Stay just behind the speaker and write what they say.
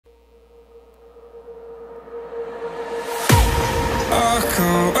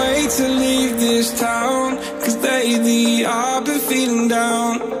to leave this town, 'cause lately I've been feeling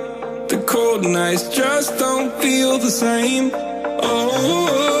down. The cold nights just don't feel the same. Oh,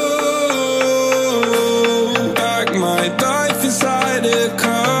 like my life inside a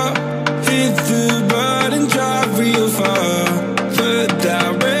car, hit the button, drive real far, but that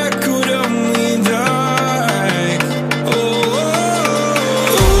record only died. Oh,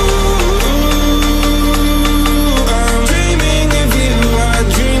 I'm dreaming of you, I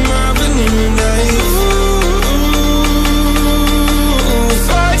dream of a new day.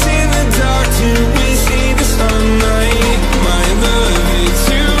 Fight in the dark till we see the sunlight. My love, it's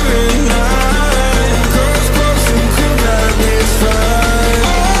you and I. Cross close and cool like this fire.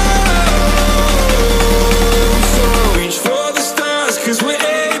 So reach for the stars, 'cause we're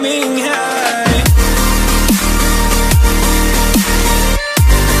aiming high.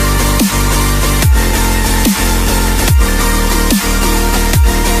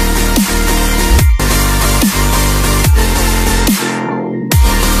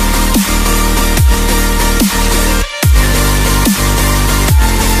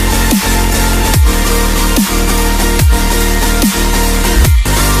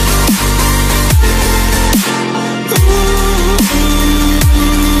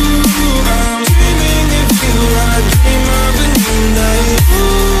 I'm dreaming of you, I dream of a new day.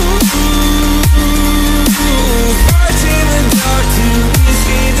 Fight in the dark till we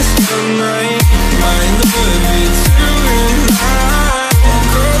see the sunlight. My love, it's you and I.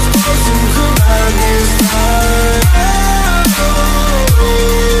 Cross close and collide this time.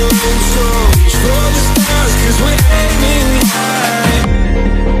 So reach for the stars, 'cause we're aiming high.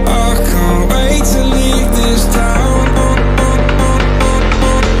 I can't wait to leave this town.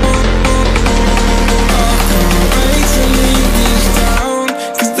 I can't wait to leave this town,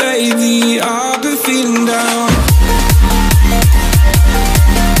 'cause lately I've been feeling down.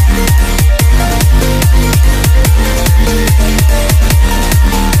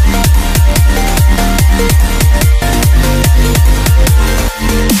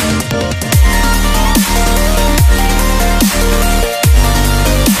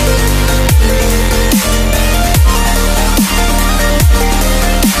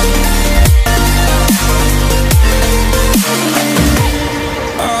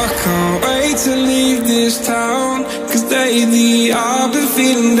 I can't wait to leave this town, 'cause lately I've been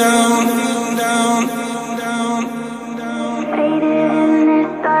feeling down, down, down, down. Faded in this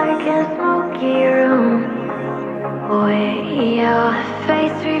dark and smoky room, with your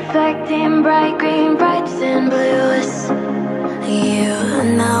face reflecting bright green, brights and blues. You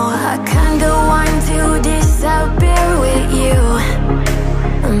know I kinda want to disappear with you,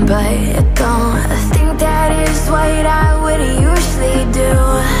 but I don't think that is what I would usually do.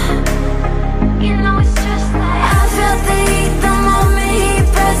 You know it's just like I felt the heat the moment he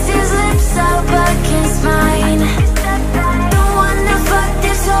pressed his lips up against mine. Don't wanna fuck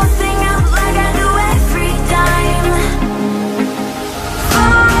this whole thing up like I do every time.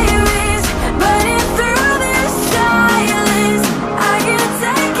 Fire is burning through this silence. I can't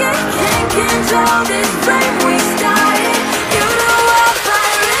take it, can't control this flame we started. You know I'm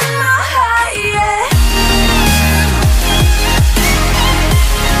fire in my heart, yeah.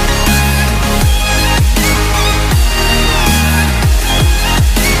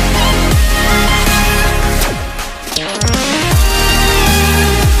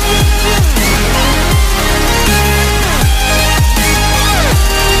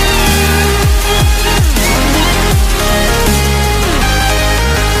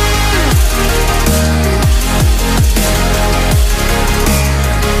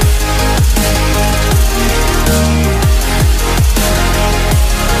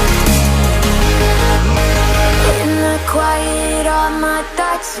 In the quiet, all my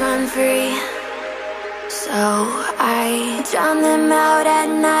thoughts run free, so I drown them out at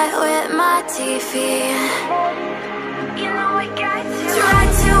night with my TV. You know we got to try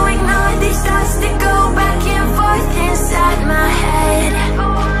to ignore these thoughts that go back and forth inside my head.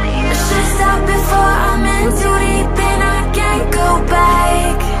 I should stop before I'm in too deep and I can't go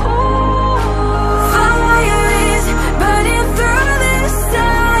back. Fire is burning through this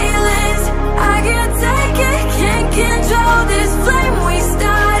silence. I can't take it, can't control this flame we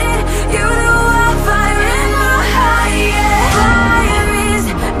started. You know I'm fire in my heart, yeah. Fire is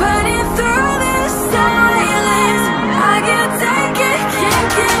burning through this silence.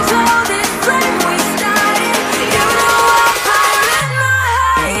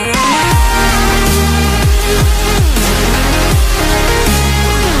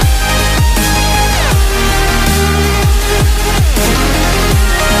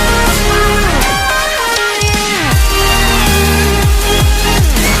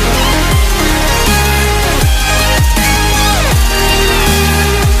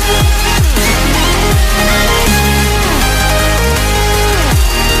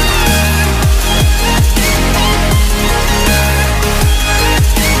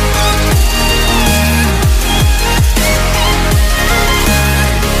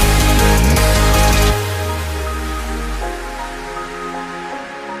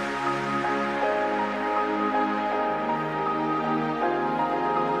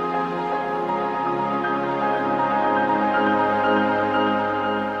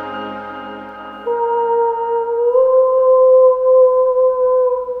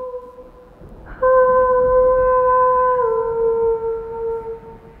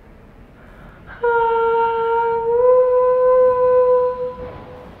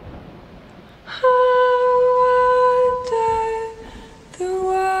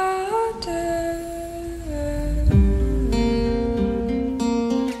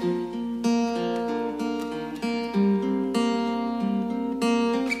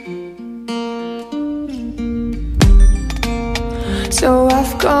 So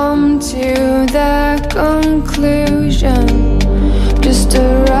I've come to the conclusion, just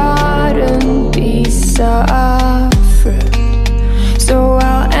a rotten piece of fruit. So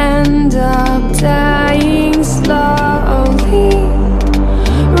I'll end up dying slowly,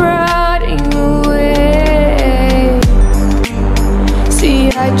 rotting away. See,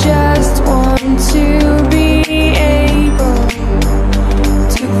 I just want to be able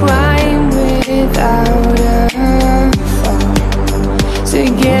to climb without a fall, to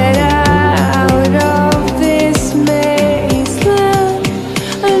get out of this mazeland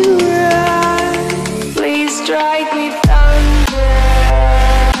and run. Please strike me thunder,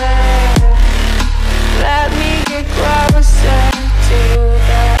 let me get closer to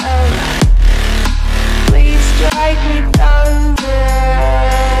the light. Please strike me thunder,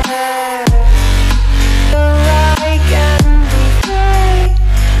 so I can be free.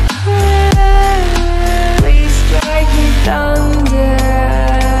 Please strike me thunder,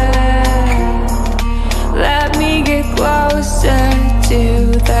 let me get closer to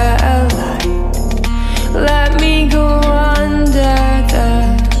the light. Let me go under the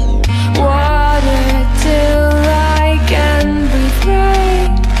water till I can breathe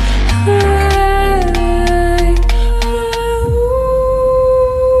right.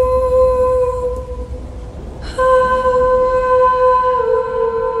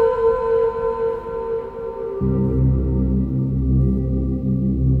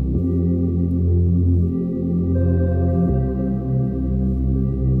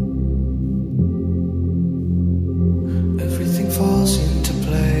 Everything falls into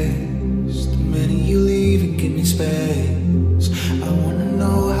place the minute you leave and give me space. I wanna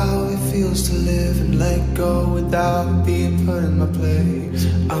know how it feels to live and let go without being put in my place.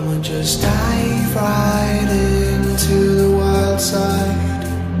 I'ma just dive right into the wild side,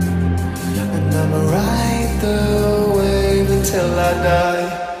 and I'ma ride the wave until I die.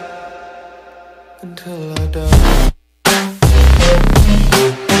 Until I die.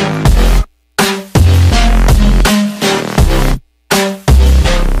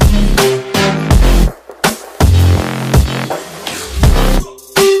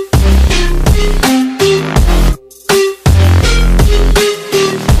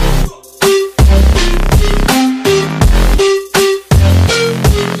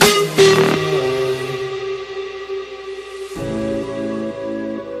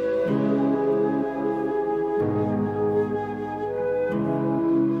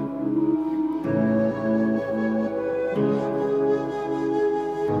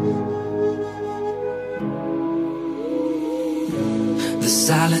 The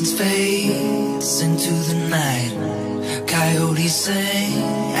silence fades into the night. Coyotes sing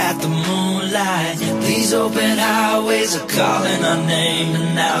at the moonlight. These open highways are calling our name,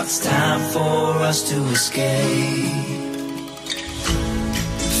 and now it's time for us to escape.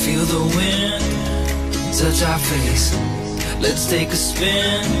 Feel the wind touch our face. Let's take a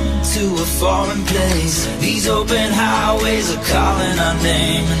spin to a foreign place. These open highways are calling our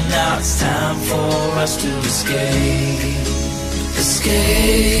name, and now it's time for us to escape.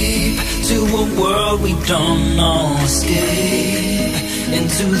 Escape to a world we don't know. Escape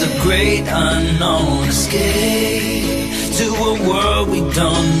into the great unknown. Escape to a world we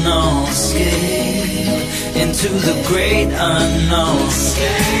don't know. Escape into the great unknown.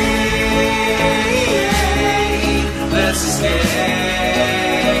 Escape, let's escape.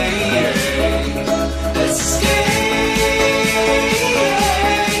 Let's escape.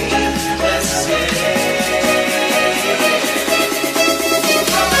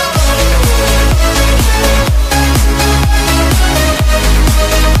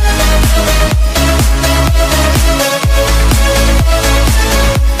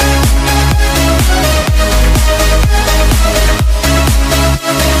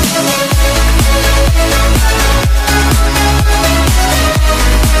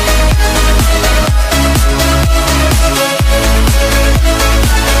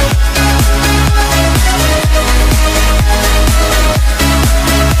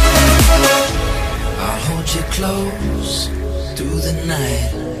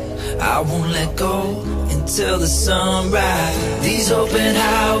 Till the sunrise. These open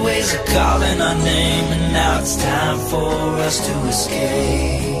highways are calling our name, and now it's time for us to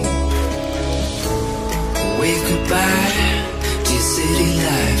escape. Wave goodbye to your city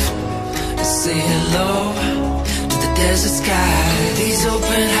life, and say hello to the desert sky. These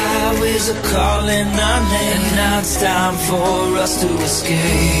open highways are calling our name, and now it's time for us to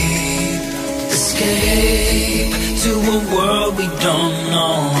escape. Escape to a world we don't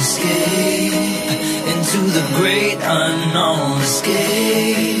know. Escape into the great unknown.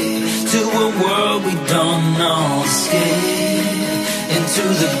 Escape to a world we don't know. Escape into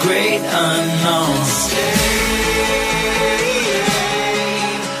the great unknown.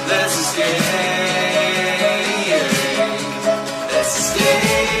 Let's escape. Let's escape.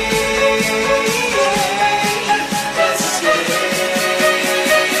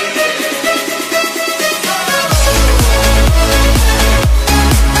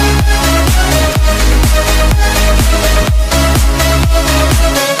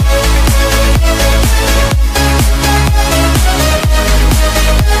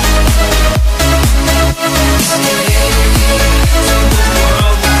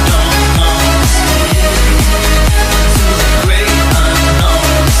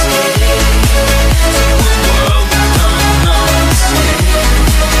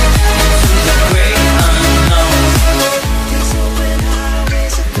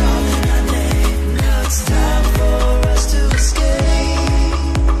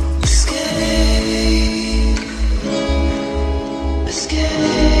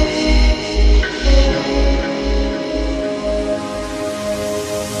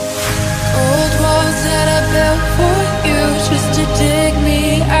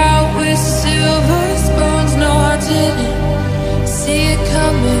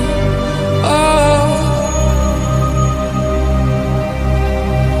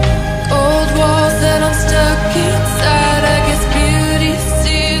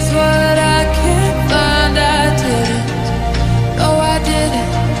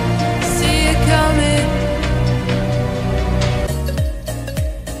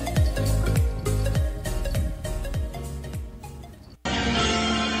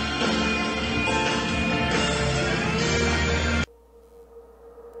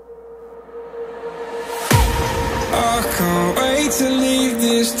 Can't wait to leave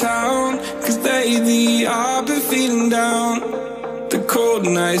this town, cause lately I've been feeling down. The cold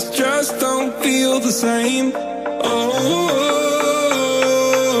nights just don't feel the same. Oh,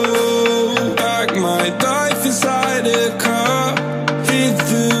 like my life inside a car, hit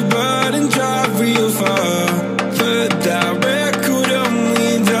the button, drive real far, but that record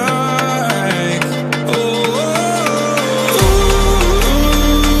only like,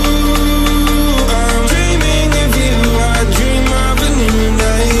 I'm dreaming of you, I dream of a new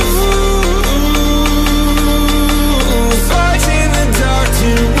life. Fighting the dark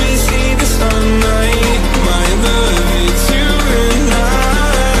till we see the sunlight. My love, it's you and I.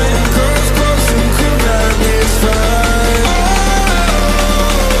 Cross, cross and collide this fight.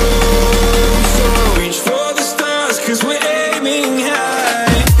 So reach for the stars, cause we're aiming high.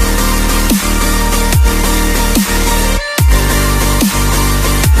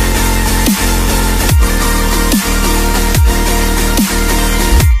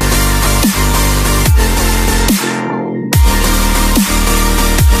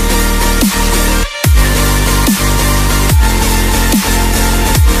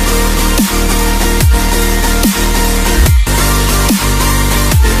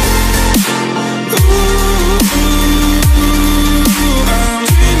 I'm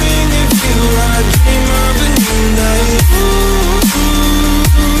dreaming of you, I dream of a new life.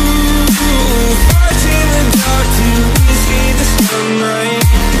 Fighting the dark till we see the sunlight.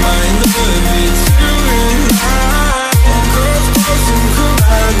 My love, it's you and I. Cross, cross and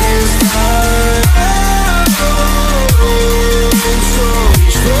collide this time. So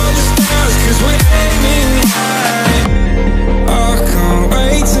reach for the stars, cause we're aiming high. I can't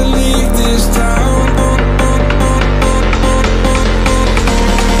wait to leave this town.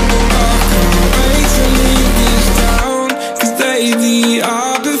 Wait to leave this town, cause lately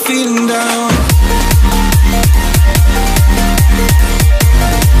I've been feeling down.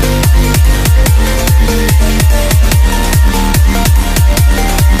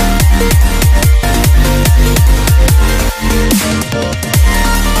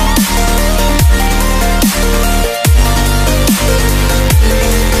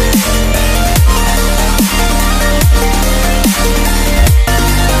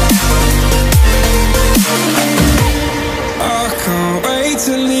 I can't wait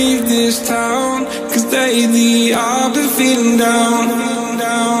to leave this town, cause lately I've been feeling down,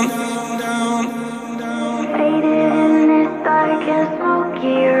 down, down, down. Faded in this dark and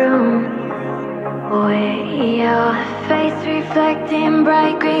smoky room, with your face reflecting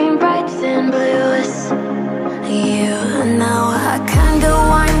bright green, brights and blues. You know I kinda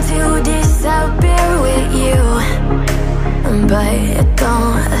want to disappear with you, but I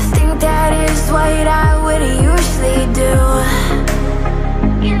don't think that is what I would usually do.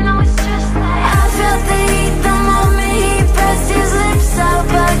 You know it's just like I felt the heat the moment he pressed his lips up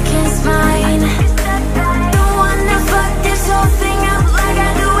against mine. Don't wanna fuck this whole thing up like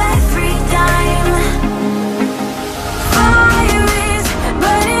I do every time. Fire is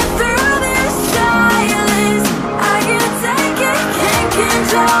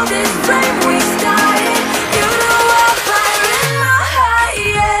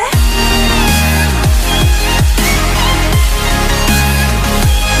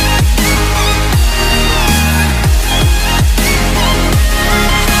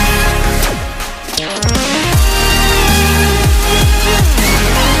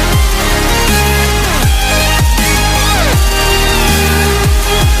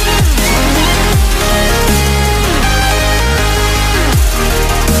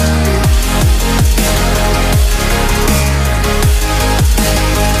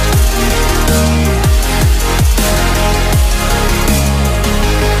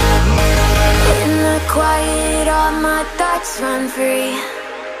run free.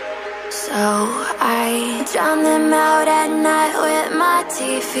 So I drown them out at night with my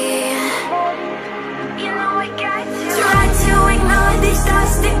TV. You know I got to try to ignore these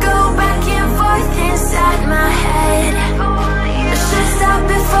thoughts that go back and forth inside my head. I should stop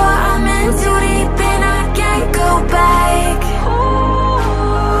before I'm in too deep and I can't go back.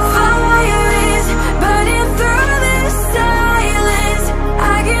 Fire is burning through this silence.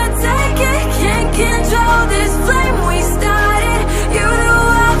 I can't take it, can't control this flame we started. You the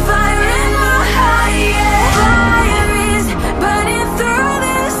wildfire in my heart, yeah. Fire is burning through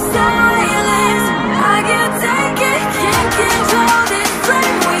this silence. I can't take it, can't control this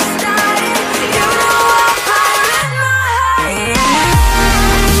flame we started. You the wildfire in my heart, yeah.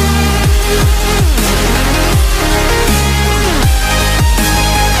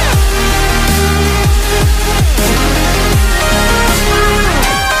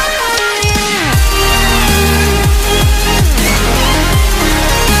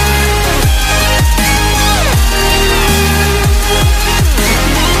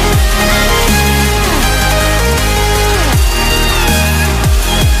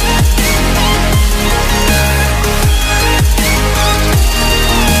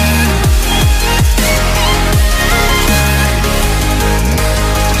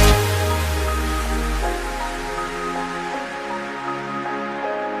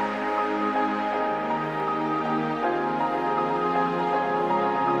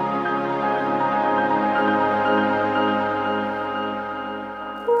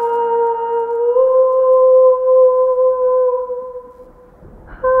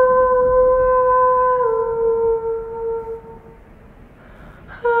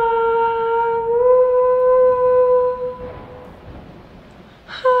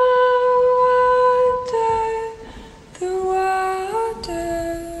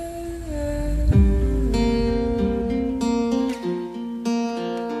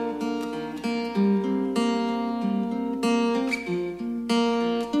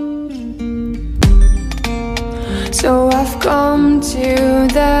 So I've come to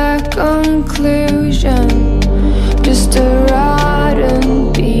the conclusion, just a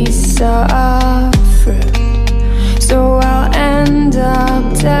rotten piece of fruit. So I'll end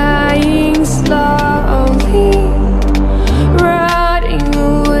up dying slowly, rotting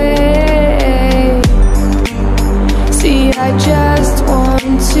away. See, I just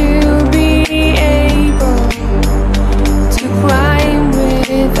want to be able to climb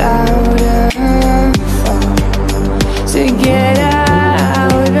without a fall, to get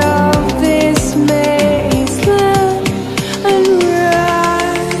out of this maze and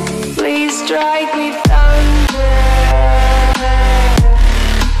run. Please strike me thunder,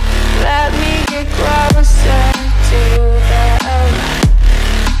 let me get closer to the light.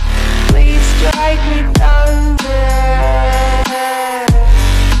 Please strike me thunder,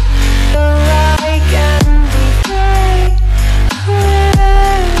 so I can be free.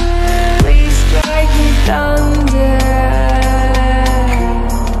 Please strike me thunder,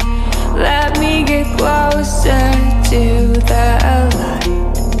 let me get closer to the light.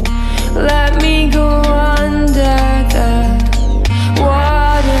 Let me go under the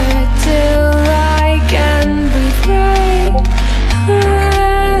water till I can breathe right.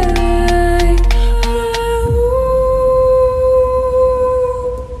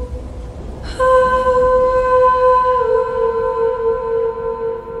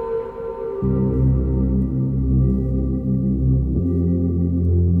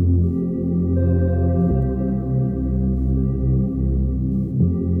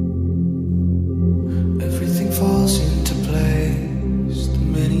 Everything falls into place the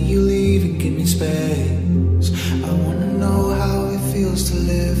minute you leave and give me space. I wanna know how it feels to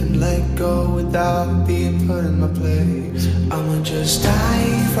live and let go without being put in my place. I'ma just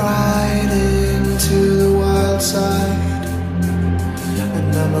dive right into the wild side,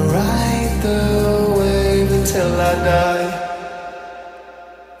 and I'ma ride the wave until I die.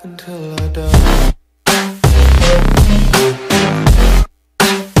 Until I die.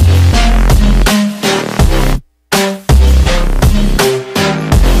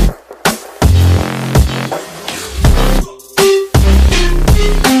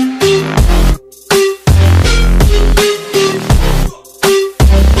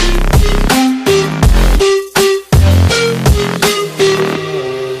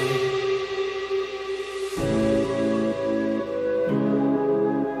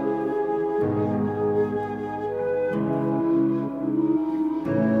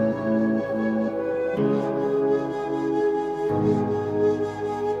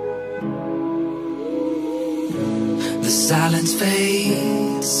 The silence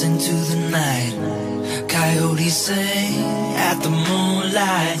fades into the night. coyotes sing at the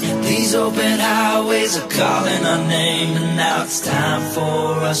moonlight. These open highways are calling our name, and now it's time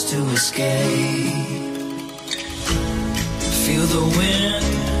for us to escape. Feel the wind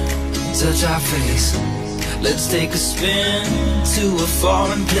touch our face. Let's take a spin to a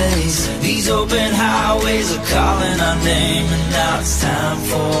foreign place. These open highways are calling our name, and now it's time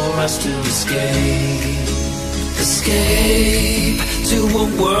for us to escape. Escape to a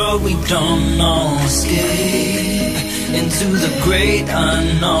world we don't know. Escape into the great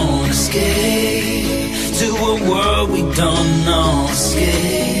unknown. Escape to a world we don't know.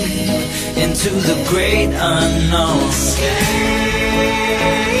 Escape into the great unknown. Escape,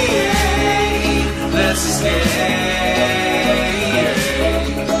 let's escape.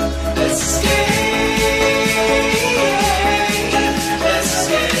 Let's escape. Let's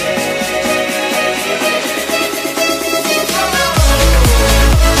escape.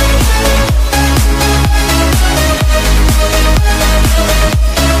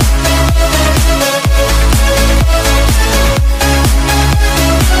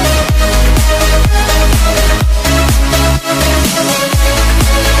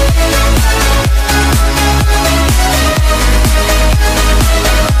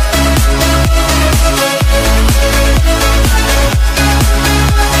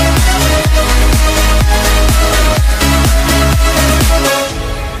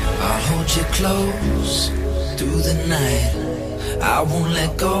 Close through the night, I won't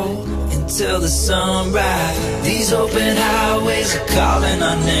let go until the sunrise. These open highways are calling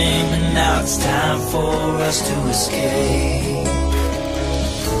our name, and now it's time for us to escape.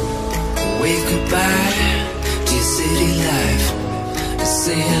 Wave goodbye to your city life, and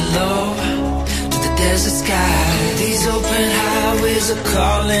say hello to the desert sky. These open highways are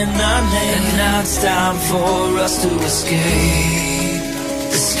calling our name, and now it's time for us to escape.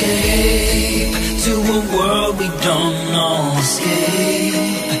 Escape to a world we don't know. Escape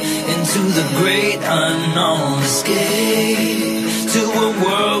into the great unknown. Escape to a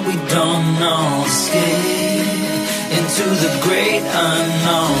world we don't know. Escape into the great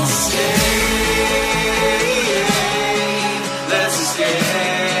unknown. Escape.